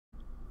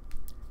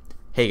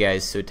Hey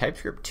guys, so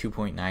Typescript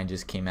 2.9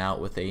 just came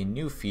out with a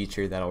new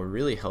feature that'll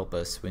really help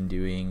us when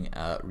doing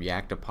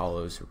React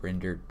Apollo's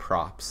rendered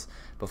props.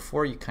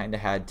 Before you kind of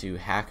had to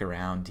hack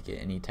around to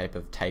get any type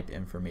of type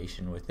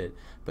information with it,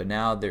 but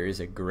now there is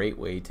a great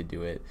way to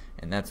do it,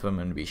 and that's what I'm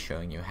going to be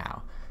showing you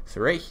how. So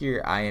right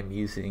here I am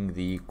using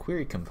the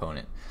query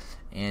component,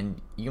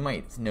 and you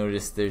might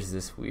notice there's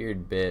this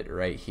weird bit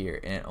right here,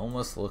 and it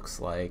almost looks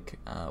like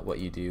what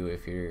you do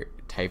if you're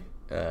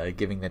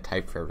giving the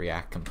type for a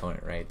React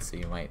component, right? So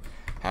you might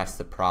pass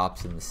the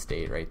props and the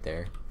state right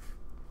there.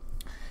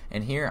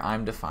 And here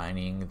I'm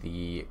defining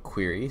the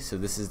query, so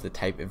this is the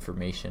type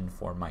information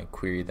for my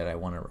query that I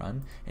want to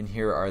run, and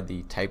here are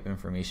the type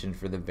information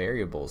for the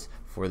variables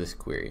for this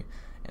query.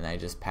 And I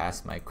just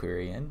pass my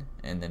query in,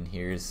 and then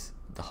here's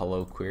the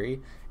hello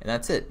query, and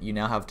that's it. You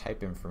now have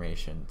type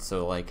information.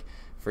 So like,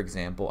 for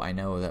example, I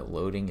know that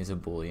loading is a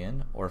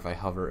boolean, or if I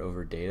hover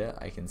over data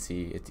I can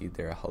see it's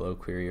either a hello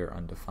query or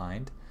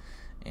undefined,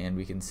 and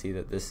we can see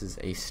that this is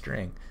a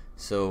string.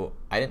 So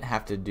I didn't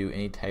have to do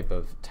any type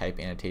of type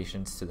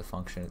annotations to the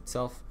function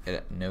itself.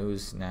 It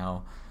knows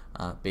now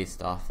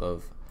based off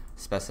of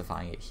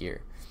specifying it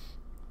here.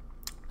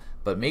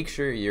 But make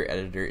sure your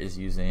editor is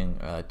using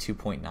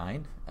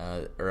 2.9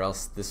 or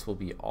else this will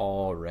be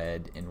all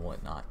red and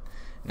whatnot.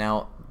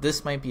 Now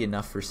this might be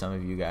enough for some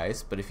of you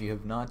guys, but if you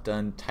have not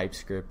done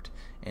TypeScript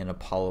and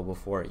Apollo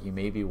before, you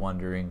may be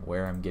wondering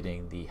where I'm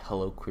getting the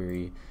hello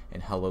query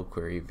and hello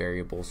query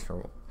variables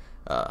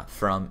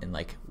from and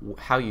like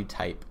how you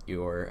type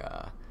your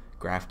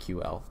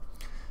GraphQL.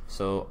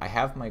 So I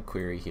have my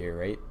query here,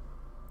 right?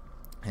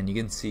 And you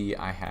can see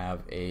I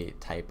have a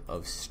type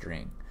of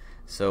string.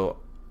 So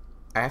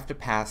I have to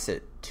pass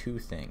it two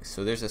things.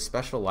 So there's a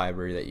special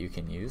library that you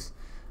can use.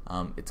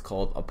 It's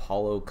called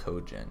Apollo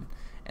Cogen,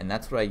 and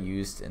that's what I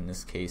used in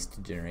this case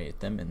to generate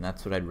them, and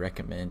that's what I'd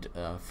recommend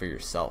for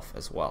yourself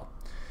as well.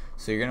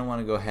 So you're going to want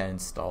to go ahead and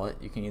install it.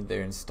 You can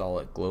either install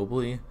it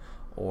globally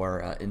or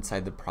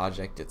inside the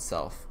project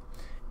itself.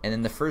 And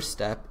then the first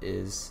step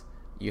is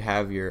you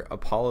have your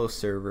Apollo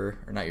server,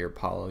 or not your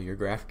Apollo, your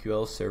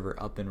GraphQL server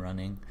up and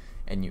running,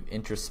 and you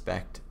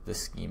introspect the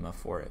schema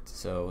for it.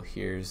 So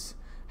here's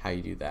how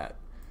you do that.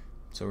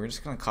 So we're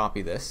just going to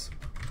copy this,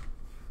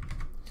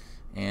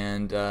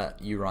 and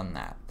you run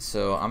that.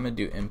 So I'm going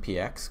to do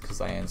npx because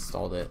I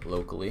installed it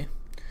locally,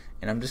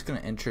 and I'm just going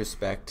to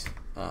introspect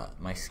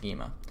my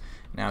schema.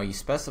 Now you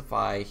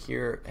specify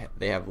here,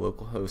 they have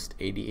localhost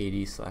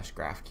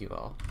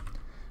 8080/GraphQL.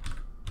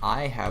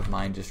 I have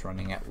mine just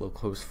running at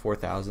localhost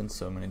 4000,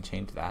 so I'm going to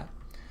change that.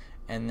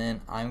 And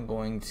then I'm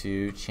going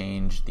to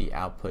change the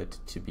output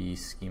to be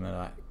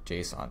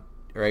schema.json,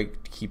 or I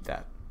keep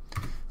that.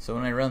 So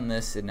when I run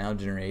this, it now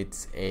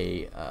generates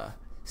a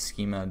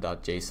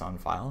schema.json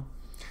file.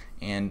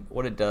 And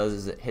what it does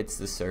is it hits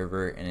the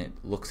server and it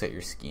looks at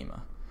your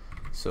schema.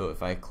 So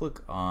if I click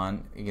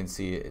on, you can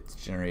see it's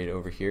generated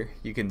over here.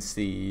 You can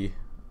see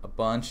a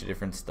bunch of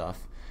different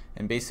stuff,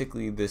 and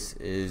basically this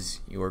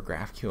is your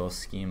GraphQL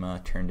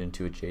schema turned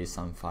into a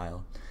JSON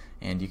file,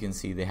 and you can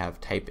see they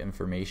have type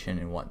information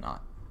and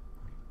whatnot.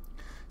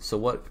 So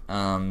what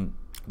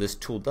this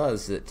tool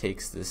does is it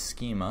takes this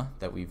schema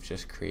that we've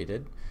just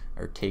created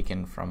or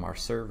taken from our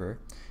server,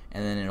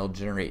 and then it'll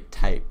generate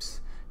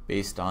types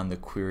based on the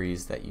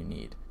queries that you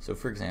need. So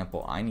for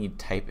example, I need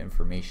type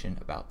information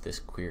about this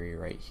query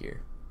right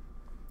here.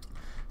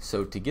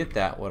 So to get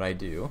that, what I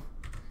do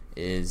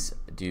is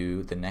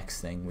do the next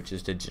thing, which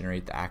is to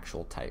generate the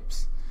actual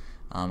types.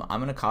 I'm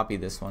going to copy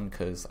this one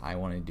because I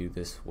want to do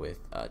this with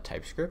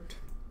TypeScript.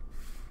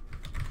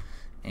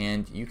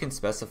 And you can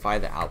specify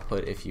the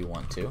output if you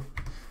want to.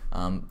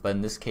 But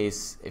in this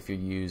case, if you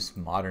use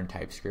modern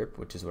TypeScript,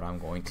 which is what I'm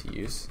going to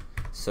use,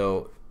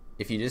 so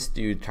if you just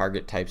do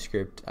target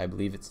TypeScript, I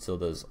believe it still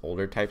does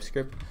older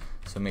TypeScript,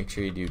 so make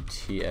sure you do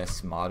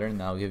TS modern.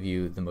 That'll give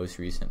you the most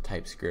recent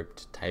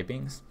TypeScript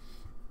typings.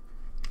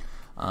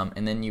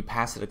 And then you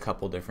pass it a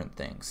couple different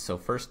things. So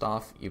first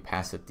off, you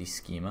pass it the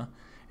schema,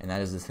 and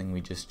that is the thing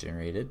we just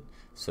generated.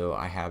 So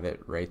I have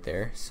it right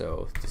there.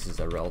 So this is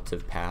a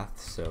relative path,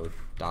 so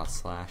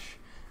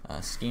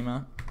 /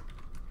 schema.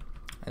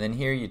 And then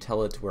here you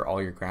tell it where all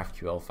your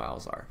GraphQL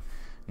files are.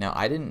 Now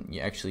I didn't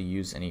actually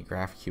use any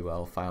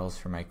GraphQL files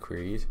for my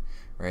queries,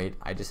 right?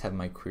 I just have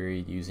my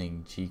query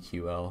using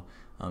GQL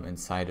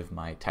inside of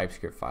my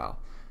TypeScript file.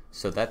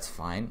 So that's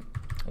fine.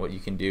 What you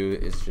can do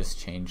is just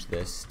change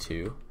this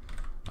to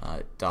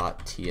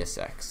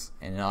 .tsx,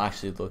 and it'll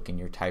actually look in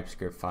your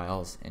TypeScript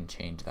files and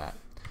change that.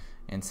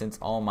 And since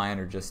all mine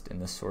are just in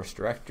the source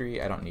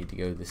directory, I don't need to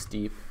go this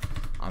deep.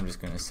 I'm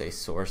just going to say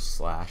source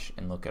 /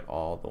 and look at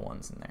all the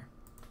ones in there.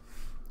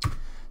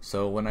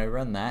 So when I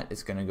run that,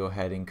 it's going to go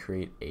ahead and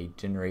create a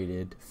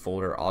generated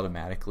folder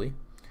automatically,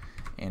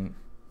 and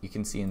you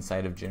can see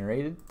inside of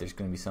generated there's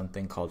going to be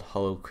something called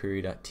hello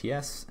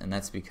query.ts, and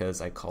that's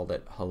because I called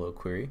it hello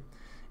query,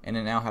 and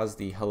it now has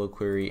the hello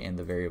query and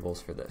the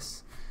variables for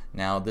this.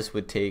 Now this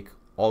would take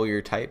all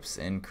your types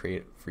and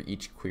create for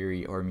each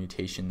query or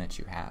mutation that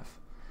you have.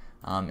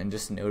 And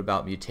just note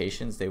about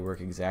mutations, they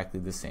work exactly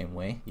the same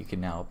way. You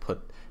can now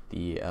put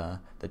the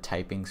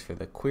typings for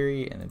the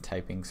query and the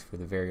typings for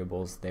the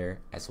variables there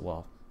as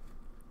well.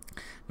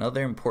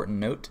 Another important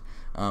note,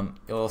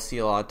 you'll see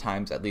a lot of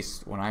times, at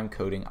least when I'm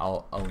coding,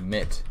 I'll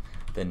omit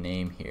the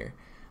name here.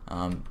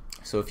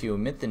 So if you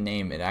omit the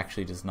name, it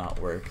actually does not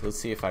work. Let's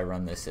see if I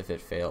run this, if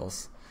it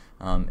fails.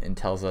 And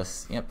tells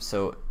us, yep,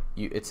 so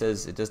it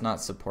says it does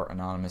not support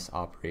anonymous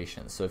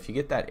operations. So if you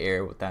get that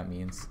error, what that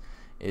means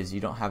is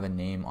you don't have a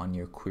name on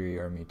your query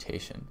or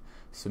mutation.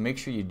 So make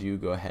sure you do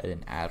go ahead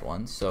and add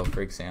one. So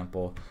for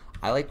example,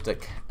 I like to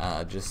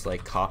just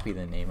like copy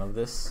the name of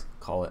this,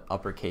 call it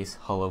uppercase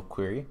hello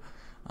query,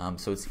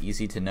 so it's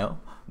easy to know,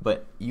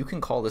 but you can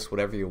call this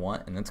whatever you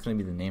want, and that's going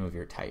to be the name of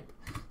your type.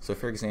 So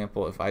for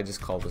example, if I just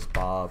call this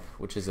Bob,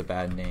 which is a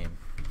bad name,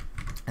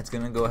 it's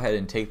going to go ahead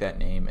and take that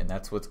name, and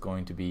that's what's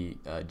going to be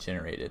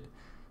generated.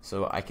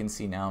 So I can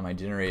see now in my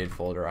generated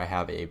folder I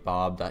have a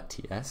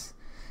bob.ts,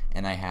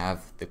 and I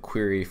have the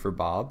query for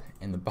Bob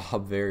and the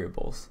Bob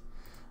variables.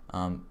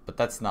 But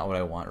that's not what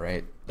I want,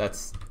 right?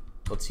 Let's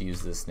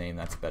use this name,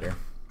 that's better.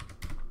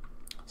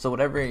 So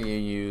whatever you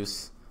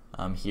use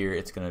here,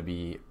 it's going to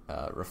be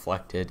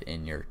reflected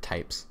in your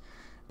types.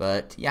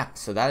 But yeah,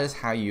 so that is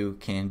how you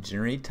can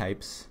generate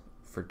types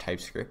for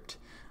TypeScript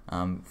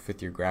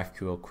with your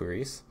GraphQL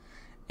queries,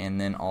 and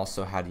then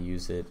also how to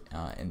use it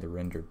in the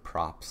rendered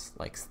props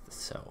like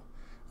so.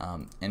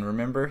 And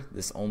remember,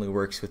 this only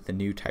works with the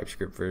new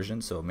TypeScript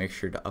version, so make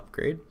sure to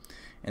upgrade.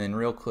 And then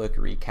real quick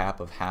recap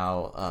of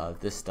how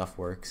this stuff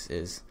works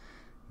is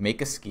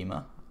make a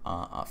schema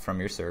from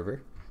your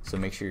server. So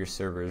make sure your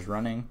server is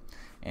running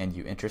and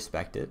you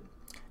introspect it.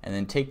 And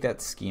then take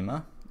that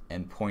schema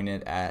and point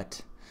it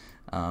at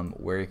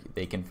where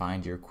they can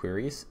find your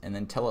queries, and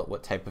then tell it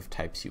what type of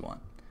types you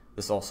want.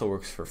 This also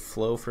works for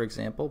Flow, for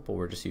example, but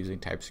we're just using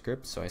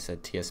TypeScript, so I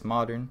said TS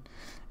modern,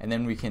 and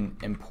then we can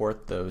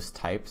import those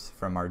types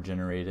from our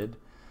generated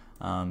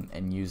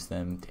and use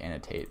them to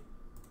annotate.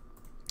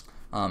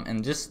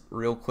 And just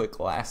real quick,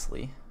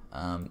 lastly,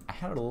 I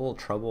had a little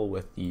trouble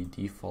with the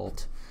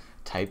default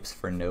types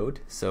for Node.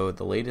 So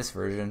the latest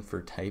version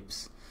for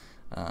types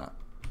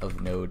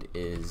of Node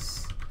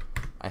is,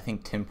 I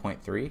think,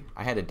 10.3.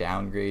 I had to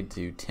downgrade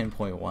to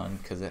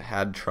 10.1 because it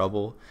had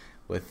trouble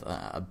with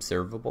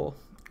observable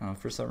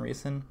for some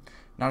reason.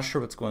 Not sure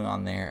what's going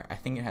on there. I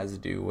think it has to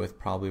do with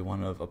probably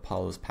one of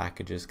Apollo's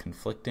packages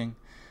conflicting.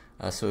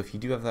 So if you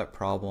do have that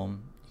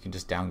problem, you can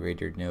just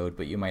downgrade your node,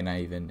 but you might not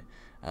even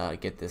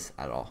get this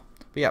at all.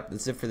 But yeah,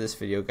 that's it for this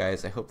video,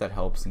 guys. I hope that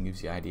helps and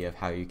gives you an idea of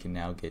how you can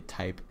now get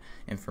type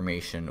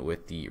information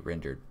with the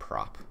rendered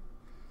prop.